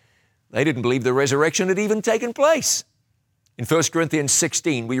resurrection. They didn't believe the resurrection had even taken place. In 1 Corinthians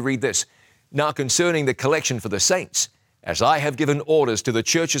 16, we read this, "Now concerning the collection for the saints, as I have given orders to the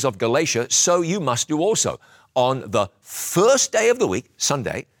churches of Galatia, so you must do also. On the first day of the week,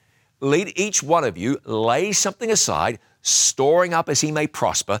 Sunday, let each one of you lay something aside, storing up as he may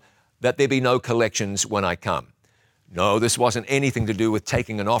prosper, that there be no collections when I come." No, this wasn't anything to do with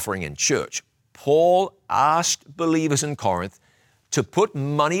taking an offering in church. Paul asked believers in Corinth to put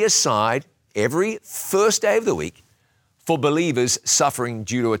money aside every first day of the week for believers suffering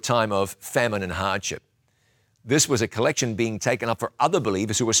due to a time of famine and hardship. This was a collection being taken up for other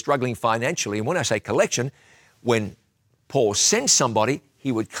believers who were struggling financially. And when I say collection, when Paul sent somebody,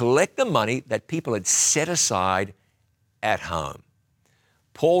 he would collect the money that people had set aside at home.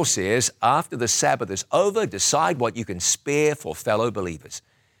 Paul says, after the Sabbath is over, decide what you can spare for fellow believers.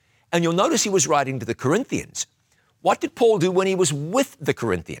 And you'll notice he was writing to the Corinthians. What did Paul do when he was with the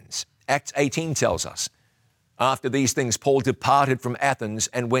Corinthians? Acts 18 tells us. After these things, Paul departed from Athens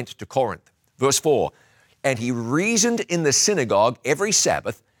and went to Corinth. Verse 4, "And he reasoned in the synagogue every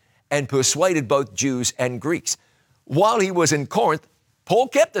Sabbath and persuaded both Jews and Greeks." While he was in Corinth, Paul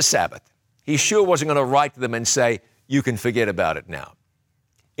kept the Sabbath. He sure wasn't going to write to them and say, "You can forget about it now."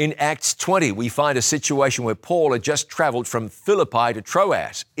 In Acts 20, we find a situation where Paul had just traveled from Philippi to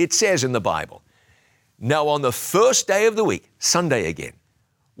Troas. It says in the Bible, "Now on the first day of the week," Sunday again,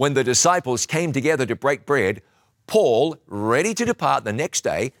 "when the disciples came together to break bread, Paul, ready to depart the next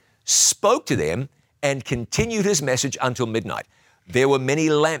day, spoke to them and continued his message until midnight. There were many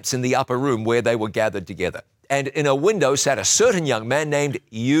lamps in the upper room where they were gathered together. And in a window sat a certain young man named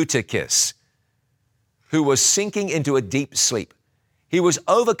Eutychus, who was sinking into a deep sleep. He was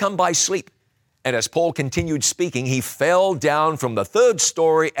overcome by sleep. And as Paul continued speaking, he fell down from the third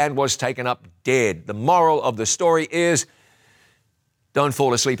story and was taken up dead." The moral of the story is, don't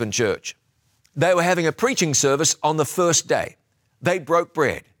fall asleep in church. They were having a preaching service on the first day. They broke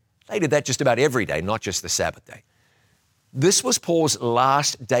bread. They did that just about every day, not just the Sabbath day. This was Paul's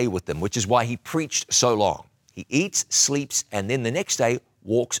last day with them, which is why he preached so long. He eats, sleeps, and then the next day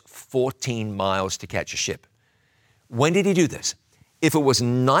walks 14 miles to catch a ship. When did he do this? If it was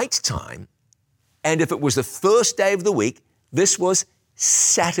nighttime, and if it was the first day of the week, this was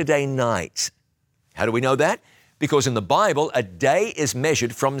Saturday night. How do we know that? Because in the Bible, a day is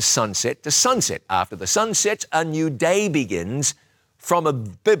measured from sunset to sunset. After the sun sets, a new day begins from a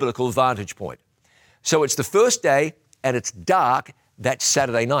biblical vantage point. So it's the first day and it's dark that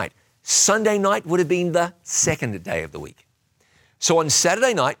Saturday night. Sunday night would have been the second day of the week. So on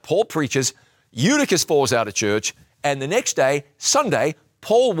Saturday night, Paul preaches, Eutychus falls out of church, and the next day, Sunday,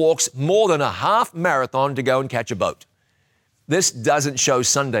 Paul walks more than a half marathon to go and catch a boat. This doesn't show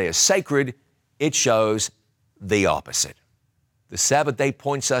Sunday as sacred, it shows the opposite. The Sabbath day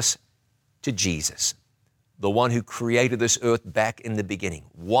points us to Jesus, the one who created this earth back in the beginning.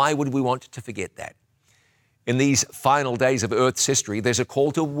 Why would we want to forget that? In these final days of Earth's history, there's a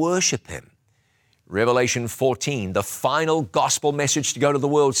call to worship Him. Revelation 14, the final gospel message to go to the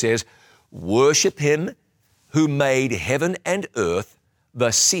world says, worship Him who made heaven and earth,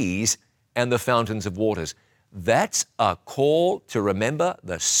 the seas, and the fountains of waters. That's a call to remember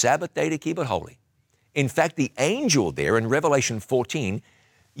the Sabbath day to keep it holy. In fact, the angel there in Revelation 14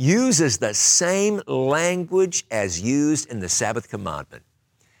 uses the same language as used in the Sabbath commandment.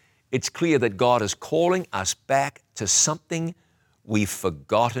 It's clear that God is calling us back to something we've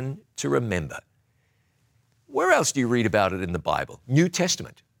forgotten to remember. Where else do you read about it in the Bible? New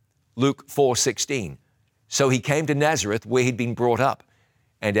Testament. Luke 4:16. So he came to Nazareth where he'd been brought up.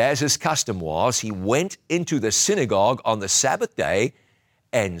 And as his custom was, he went into the synagogue on the Sabbath day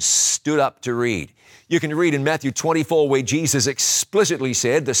and stood up to read. You can read in Matthew 24 where Jesus explicitly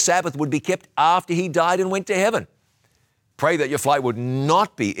said the Sabbath would be kept after he died and went to heaven. Pray that your flight would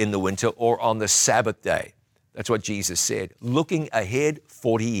not be in the winter or on the Sabbath day. That's what Jesus said, looking ahead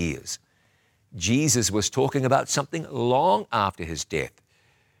 40 years. Jesus was talking about something long after his death.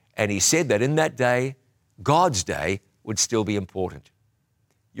 And he said that in that day, God's day would still be important.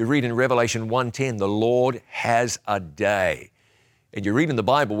 You read in Revelation 1:10, the Lord has a day. And you read in the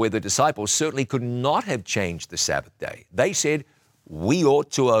Bible where the disciples certainly could not have changed the Sabbath day. They said, we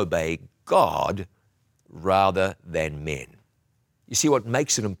ought to obey God rather than men. You see, what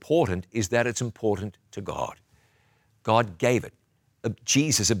makes it important is that it's important to God. God gave it.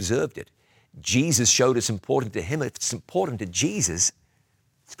 Jesus observed it. Jesus showed it's important to Him. If it's important to Jesus,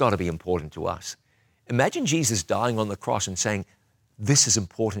 it's got to be important to us. Imagine Jesus dying on the cross and saying, this is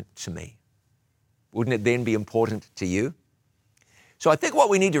important to me. Wouldn't it then be important to you? So I think what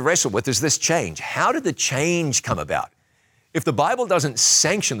we need to wrestle with is this change. How did the change come about? If the Bible doesn't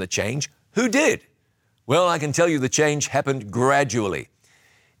sanction the change, who did? Well, I can tell you the change happened gradually.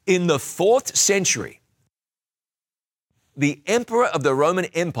 In the 4th century, the emperor of the Roman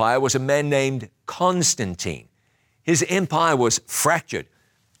Empire was a man named Constantine. His empire was fractured,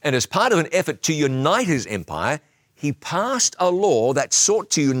 and as part of an effort to unite his empire, he passed a law that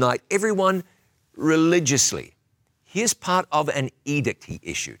sought to unite everyone religiously. Here's part of an edict he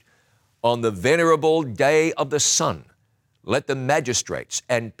issued. On the venerable day of the sun, let the magistrates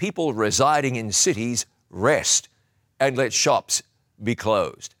and people residing in cities rest, and let shops be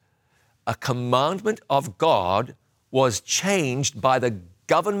closed. A commandment of God was changed by the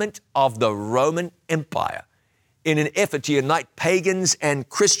government of the Roman Empire in an effort to unite pagans and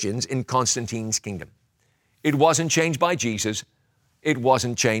Christians in Constantine's kingdom. It wasn't changed by Jesus. It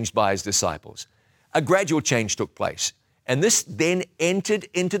wasn't changed by his disciples. A gradual change took place, and this then entered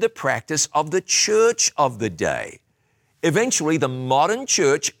into the practice of the church of the day. Eventually, the modern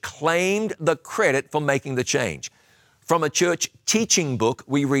church claimed the credit for making the change. From a church teaching book,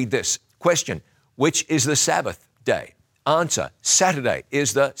 we read this. Question, which is the Sabbath day? Answer, Saturday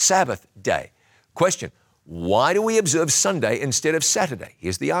is the Sabbath day. Question, why do we observe Sunday instead of Saturday?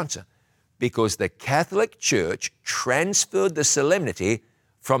 Here's the answer. Because the Catholic Church transferred the solemnity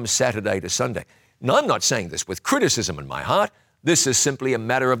from Saturday to Sunday. Now, I'm not saying this with criticism in my heart. This is simply a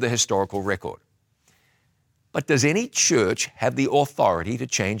matter of the historical record. But does any church have the authority to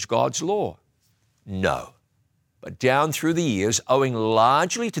change God's law? No. But down through the years, owing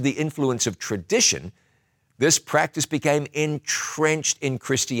largely to the influence of tradition, this practice became entrenched in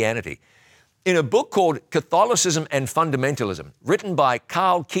Christianity. In a book called Catholicism and Fundamentalism, written by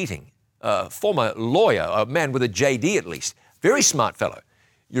Carl Keating, a former lawyer, a man with a JD at least, very smart fellow,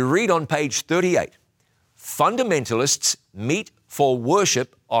 you read on page 38, fundamentalists meet for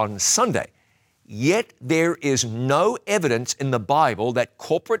worship on Sunday. Yet there is no evidence in the Bible that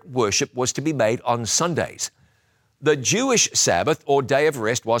corporate worship was to be made on Sundays. The Jewish Sabbath or day of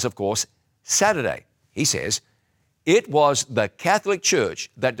rest was, of course, Saturday. He says, it was the Catholic Church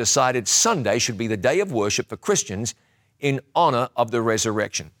that decided Sunday should be the day of worship for Christians in honor of the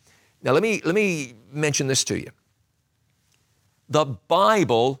resurrection. Now, let me mention this to you. The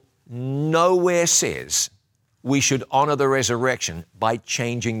Bible nowhere says we should honor the resurrection by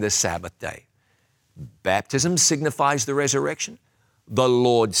changing the Sabbath day. Baptism signifies the resurrection. The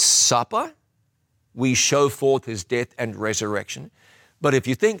Lord's Supper, we show forth his death and resurrection. But if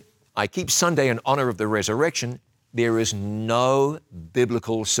you think, I keep Sunday in honor of the resurrection, there is no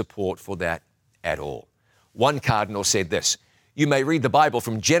biblical support for that at all. One cardinal said this, you may read the Bible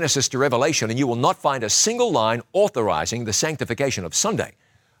from Genesis to Revelation and you will not find a single line authorizing the sanctification of Sunday.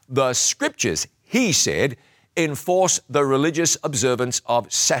 The Scriptures, he said, enforce the religious observance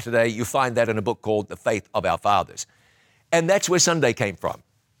of Saturday. You find that in a book called The Faith of Our Fathers. And that's where Sunday came from.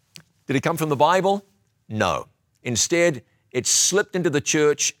 Did it come from the Bible? No. Instead, it slipped into the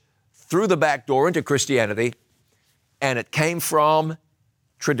church through the back door into Christianity, and it came from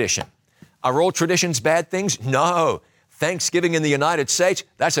tradition. Are all traditions bad things? No. Thanksgiving in the United States,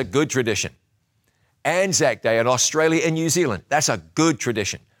 that's a good tradition. Anzac Day in Australia and New Zealand, that's a good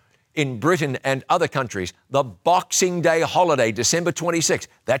tradition. In Britain and other countries, the Boxing Day holiday, December 26th,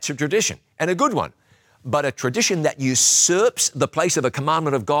 that's a tradition and a good one. But a tradition that usurps the place of a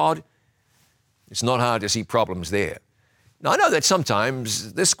commandment of God, it's not hard to see problems there. Now, I know that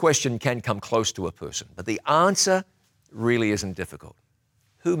sometimes this question can come close to a person, but the answer really isn't difficult.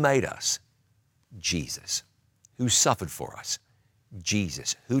 Who made us? Jesus. Who suffered for us?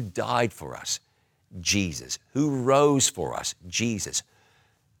 Jesus. Who died for us? Jesus. Who rose for us? Jesus.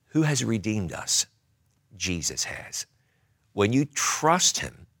 Who has redeemed us? Jesus has. When you trust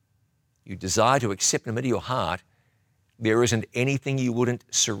him, you desire to accept him into your heart, there isn't anything you wouldn't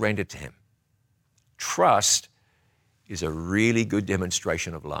surrender to him. Trust is a really good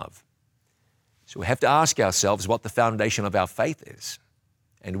demonstration of love. So we have to ask ourselves what the foundation of our faith is.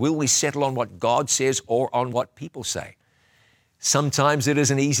 And will we settle on what God says or on what people say? Sometimes it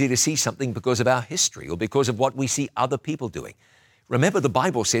isn't easy to see something because of our history or because of what we see other people doing. Remember, the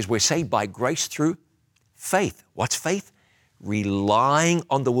Bible says we're saved by grace through faith. What's faith? Relying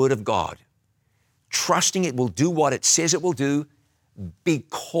on the Word of God, trusting it will do what it says it will do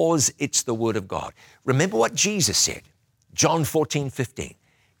because it's the Word of God. Remember what Jesus said, John 14:15.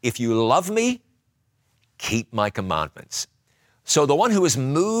 If you love me, keep my commandments. So the one who is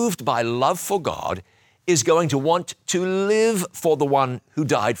moved by love for God is going to want to live for the one who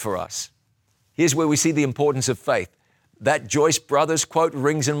died for us. Here's where we see the importance of faith. That Joyce Brothers quote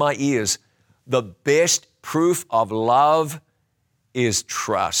rings in my ears. The best proof of love is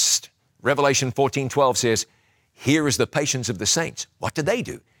trust. Revelation 14:12 says, here is the patience of the saints. What do they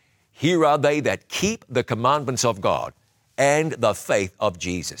do? Here are they that keep the commandments of God and the faith of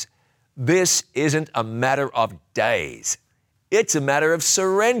Jesus. This isn't a matter of days. It's a matter of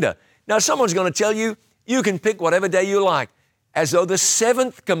surrender. Now, someone's going to tell you, you can pick whatever day you like, as though the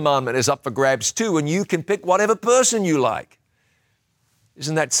seventh commandment is up for grabs too, and you can pick whatever person you like.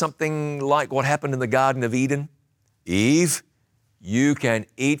 Isn't that something like what happened in the Garden of Eden? Eve, you can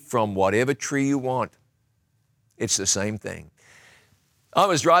eat from whatever tree you want. It's the same thing. I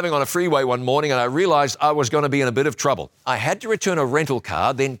was driving on a freeway one morning and I realized I was going to be in a bit of trouble. I had to return a rental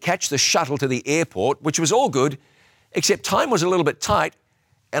car, then catch the shuttle to the airport, which was all good, except time was a little bit tight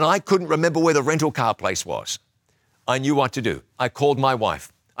and I couldn't remember where the rental car place was. I knew what to do. I called my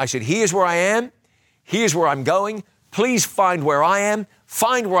wife. I said, here's where I am. Here's where I'm going. Please find where I am,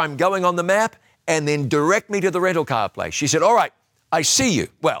 find where I'm going on the map, and then direct me to the rental car place. She said, all right, I see you.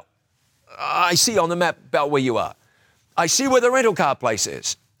 Well, I see on the map about where you are. I see where the rental car place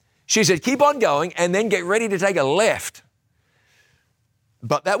is. She said, keep on going and then get ready to take a left.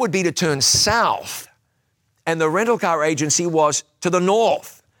 But that would be to turn south. And the rental car agency was to the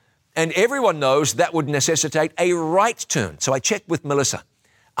north. And everyone knows that would necessitate a right turn. So I checked with Melissa.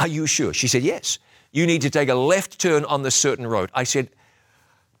 Are you sure? She said, yes. You need to take a left turn on this certain road. I said,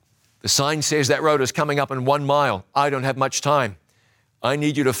 the sign says that road is coming up in 1 mile. I don't have much time. I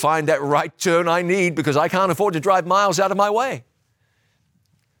need you to find that right turn I need because I can't afford to drive miles out of my way.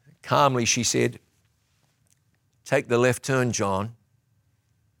 Calmly, she said, take the left turn, John.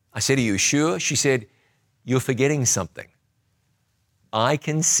 I said, are you sure? She said, you're forgetting something. I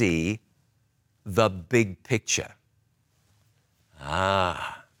can see the big picture.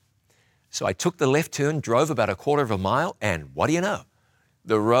 So I took the left turn, drove about 1/4 mile, and what do you know?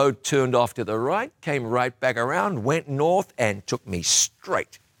 The road turned off to the right, came right back around, went north, and took me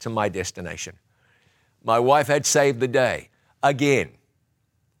straight to my destination. My wife had saved the day. Again,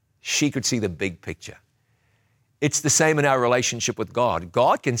 she could see the big picture. It's the same in our relationship with God.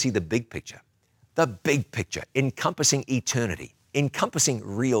 God can see the big picture encompassing eternity, encompassing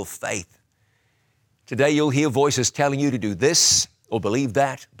real faith. Today you'll hear voices telling you to do this or believe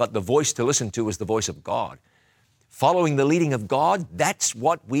that, but the voice to listen to is the voice of God. Following the leading of God, that's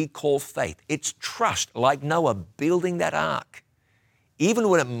what we call faith. It's trust, like Noah building that ark. Even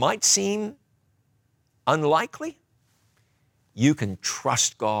when it might seem unlikely, you can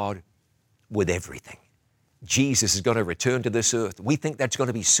trust God with everything. Jesus is going to return to this earth. We think that's going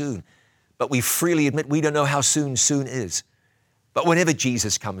to be soon, but we freely admit we don't know how soon is. But whenever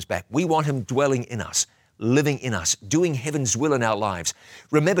Jesus comes back, we want him dwelling in us, living in us, doing heaven's will in our lives.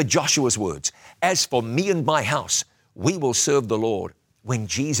 Remember Joshua's words, "As for me and my house, we will serve the Lord." When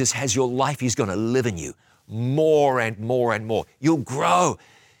Jesus has your life, he's going to live in you more and more and more. You'll grow,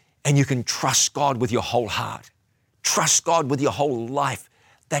 and you can trust God with your whole heart. Trust God with your whole life.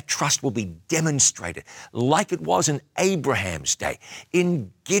 That trust will be demonstrated like it was in Abraham's day,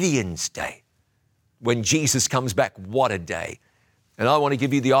 in Gideon's day. When Jesus comes back, what a day. And I want to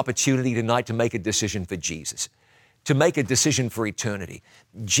give you the opportunity tonight to make a decision for Jesus, to make a decision for eternity.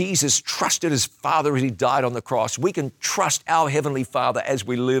 Jesus trusted his Father as he died on the cross. We can trust our Heavenly Father as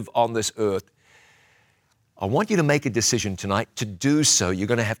we live on this earth. I want you to make a decision tonight. To do so, you're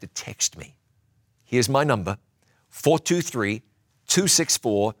going to have to text me. Here's my number,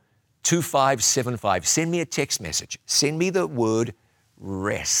 423-264-2575. Send me a text message. Send me the word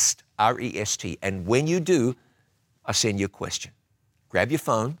REST, R-E-S-T. And when you do, I'll send you a question. Grab your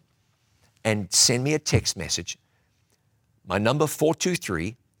phone and send me a text message. My number,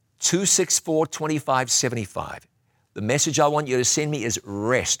 423-264-2575. The message I want you to send me is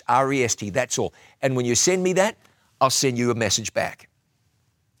REST, R-E-S-T, that's all. And when you send me that, I'll send you a message back.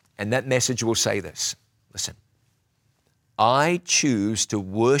 And that message will say this, listen, "I choose to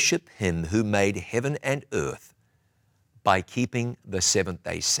worship him who made heaven and earth by keeping the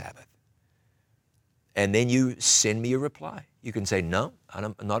seventh-day Sabbath." And then you send me a reply. You can say, "No,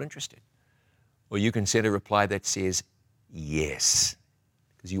 I'm not interested." Or you can send a reply that says, "Yes,"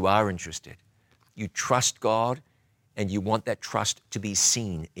 because you are interested. You trust God, and you want that trust to be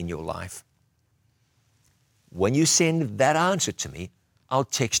seen in your life. When you send that answer to me, I'll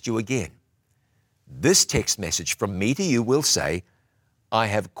text you again. This text message from me to you will say, "I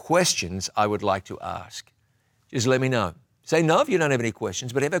have questions I would like to ask." Just let me know. Say no if you don't have any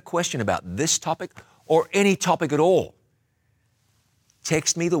questions, but have a question about this topic or any topic at all.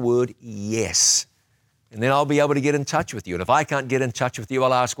 Text me the word "yes," and then I'll be able to get in touch with you. And if I can't get in touch with you,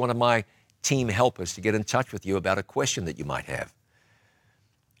 I'll ask one of my team helpers to get in touch with you about a question that you might have.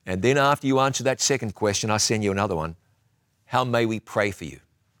 And then after you answer that second question, I'll send you another one. "How may we pray for you?"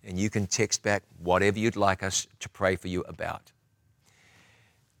 And you can text back whatever you'd like us to pray for you about.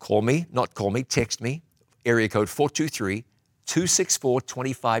 Text me, area code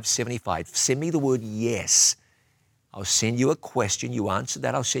 423-264-2575. Send me the word "yes." I'll send you a question. You answer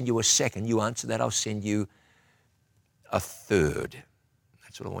that, I'll send you a second. You answer that, I'll send you a third.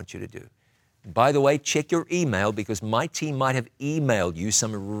 That's what I want you to do. By the way, check your email because my team might have emailed you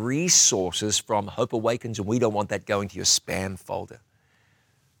some resources from Hope Awakens, and we don't want that going to your spam folder.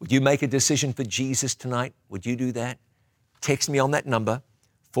 Would you make a decision for Jesus tonight? Would you do that? Text me on that number,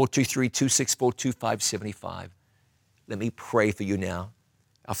 423-264-2575. Let me pray for you now.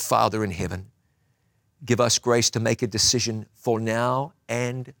 Our Father in heaven, give us grace to make a decision for now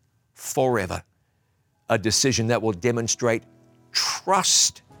and forever, a decision that will demonstrate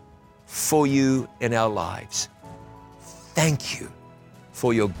trust for you in our lives. Thank you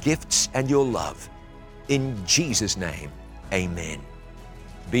for your gifts and your love. In Jesus' name, amen.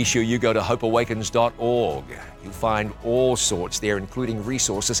 Be sure you go to hopeawakens.org. You'll find all sorts there, including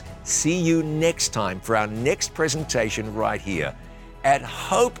resources. See you next time for our next presentation right here at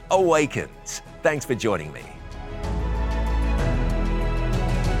Hope Awakens. Thanks for joining me.